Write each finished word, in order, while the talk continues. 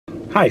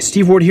Hi,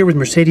 Steve Ward here with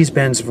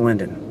Mercedes-Benz of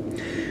Linden.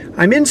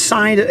 I'm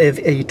inside of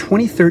a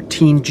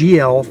 2013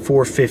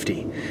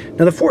 GL450.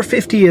 Now the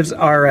 450 is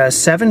our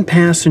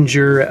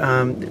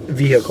 7-passenger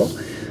vehicle.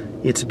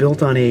 It's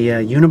built on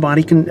a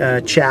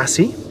unibody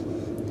chassis.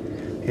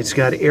 It's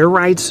got air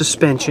ride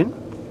suspension.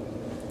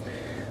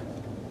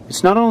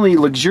 It's not only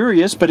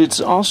luxurious, but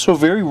it's also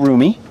very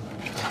roomy.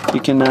 You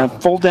can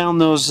fold down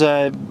those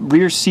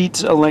rear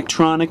seats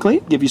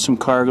electronically, give you some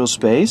cargo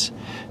space.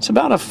 It's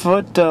about a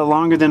foot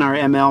longer than our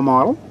ML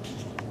model.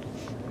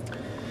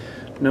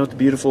 Note the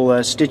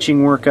beautiful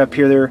stitching work up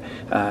here.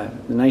 The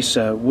nice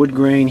wood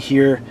grain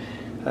here.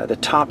 The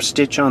top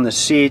stitch on the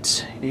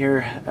seats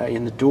here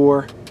in the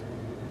door.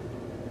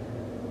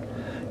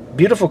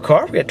 Beautiful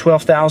car. We got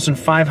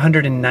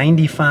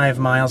 12,595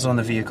 miles on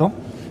the vehicle.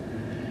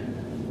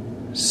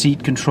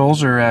 Seat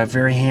controls are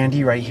very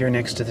handy right here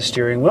next to the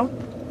steering wheel.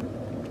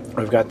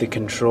 We've got the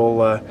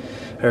control,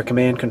 our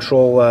command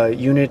control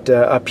unit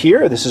up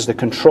here. This is the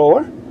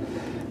controller.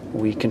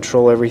 We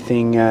control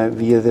everything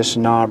via this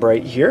knob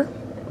right here.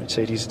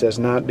 Mercedes does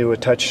not do a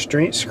touch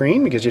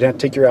screen because you'd have to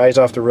take your eyes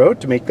off the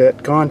road to make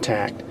that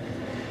contact.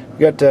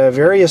 We've got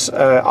various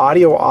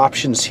audio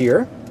options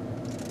here,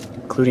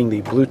 including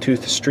the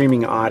Bluetooth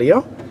streaming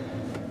audio,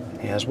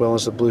 as well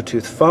as the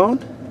Bluetooth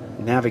phone,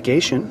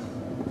 navigation.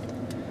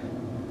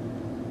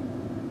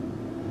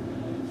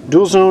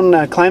 Dual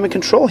zone climate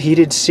control,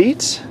 heated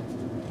seats,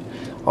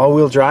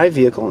 all-wheel drive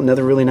vehicle.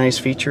 Another really nice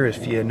feature,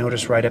 if you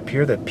notice right up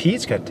here, the P,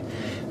 it's got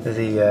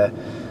the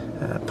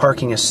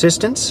parking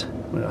assistance.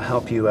 It'll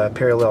help you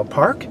parallel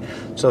park.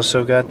 It's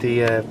also got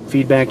the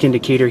feedback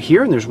indicator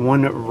here, and there's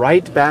one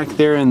right back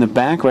there in the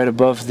back, right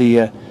above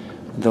the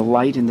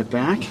light in the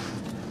back,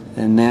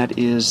 and that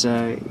is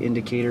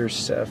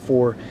indicators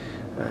for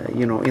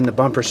you know, in the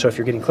bumper. So if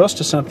you're getting close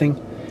to something,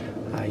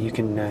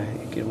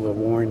 it will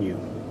warn you.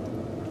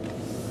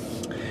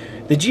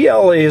 The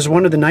GL is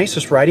one of the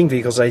nicest riding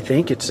vehicles, I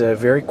think. It's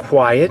very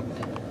quiet.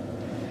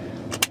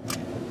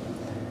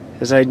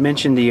 As I had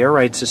mentioned, the air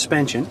ride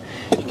suspension.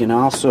 You can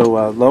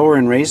also lower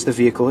and raise the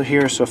vehicle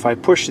here. So if I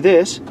push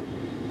this,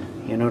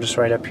 you notice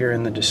right up here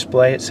in the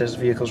display it says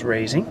vehicle's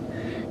raising.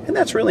 And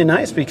that's really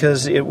nice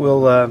because it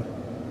will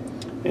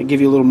give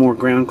you a little more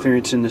ground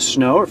clearance in the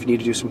snow, or if you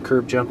need to do some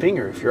curb jumping,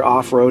 or if you're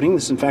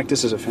off-roading. In fact,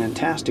 this is a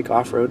fantastic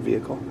off-road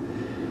vehicle.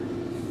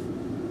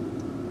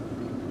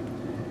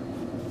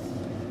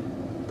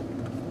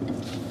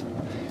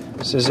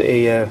 This is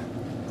a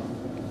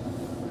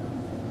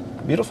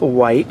beautiful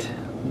white.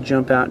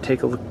 Jump out and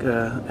take a look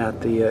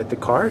at the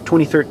car.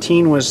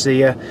 2013 was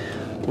the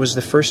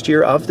first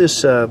year of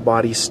this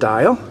body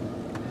style.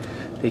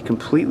 They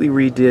completely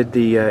redid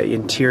the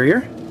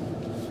interior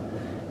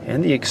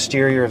and the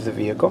exterior of the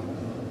vehicle.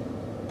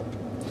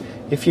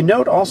 If you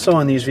note also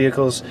on these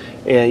vehicles,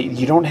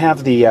 you don't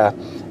have the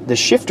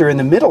shifter in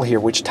the middle here,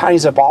 which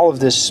ties up all of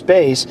this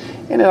space,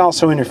 and it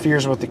also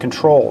interferes with the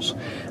controls.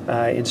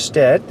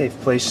 Instead, they've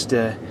placed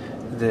the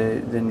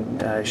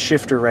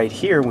shifter right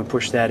here. We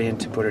push that in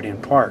to put it in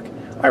park.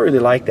 I really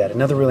like that.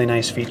 Another really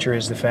nice feature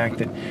is the fact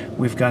that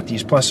we've got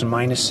these plus and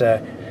minus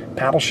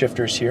paddle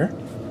shifters here,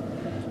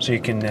 so you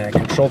can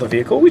control the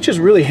vehicle, which is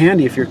really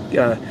handy if you're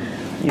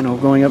you know,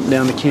 going up and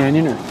down the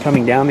canyon or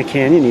coming down the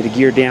canyon. You need to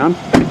gear down.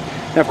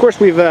 Now, of course,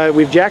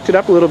 we've jacked it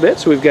up a little bit,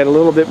 so we've got a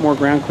little bit more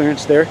ground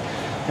clearance there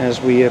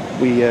as we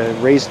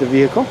raise the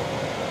vehicle.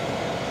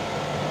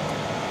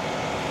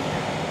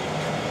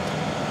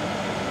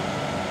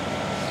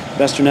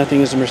 Best or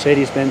nothing is a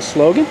Mercedes-Benz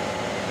slogan.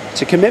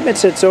 It's a commitment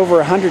that's over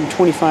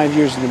 125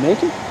 years in the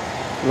making.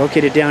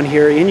 Located down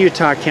here in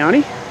Utah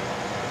County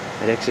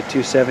at exit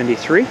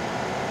 273.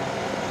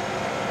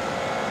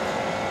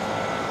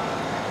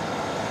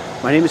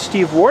 My name is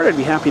Steve Ward. I'd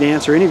be happy to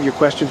answer any of your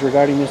questions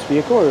regarding this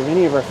vehicle or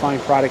any of our fine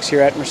products here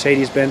at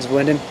Mercedes-Benz of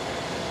Linden.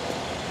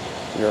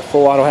 We're a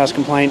full Auto House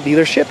compliant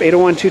dealership.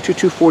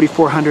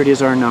 801-222-4400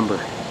 is our number.